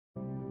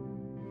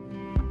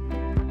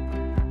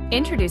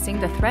Introducing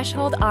the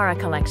Threshold Aura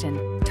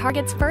Collection,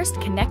 Target's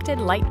first connected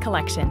light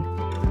collection.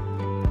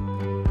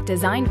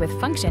 Designed with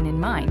function in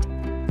mind,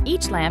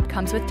 each lamp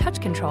comes with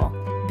touch control,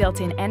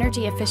 built-in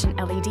energy-efficient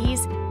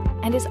LEDs,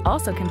 and is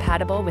also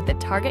compatible with the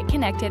Target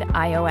Connected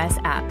iOS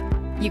app.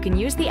 You can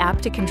use the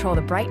app to control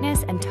the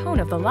brightness and tone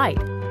of the light,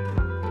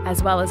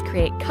 as well as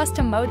create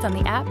custom modes on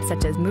the app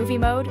such as movie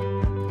mode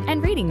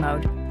and reading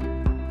mode.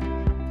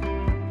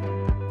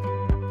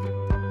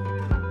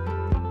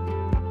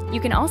 You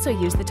can also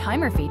use the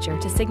timer feature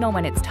to signal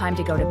when it's time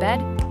to go to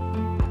bed,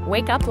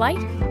 wake up light,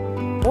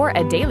 or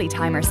a daily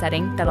timer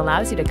setting that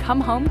allows you to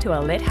come home to a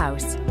lit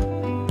house.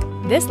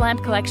 This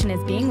lamp collection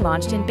is being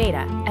launched in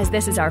beta, as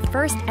this is our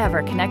first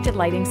ever connected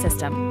lighting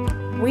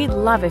system. We'd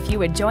love if you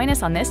would join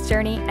us on this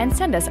journey and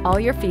send us all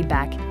your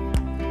feedback.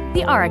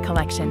 The Aura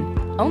Collection,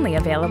 only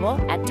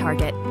available at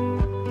Target.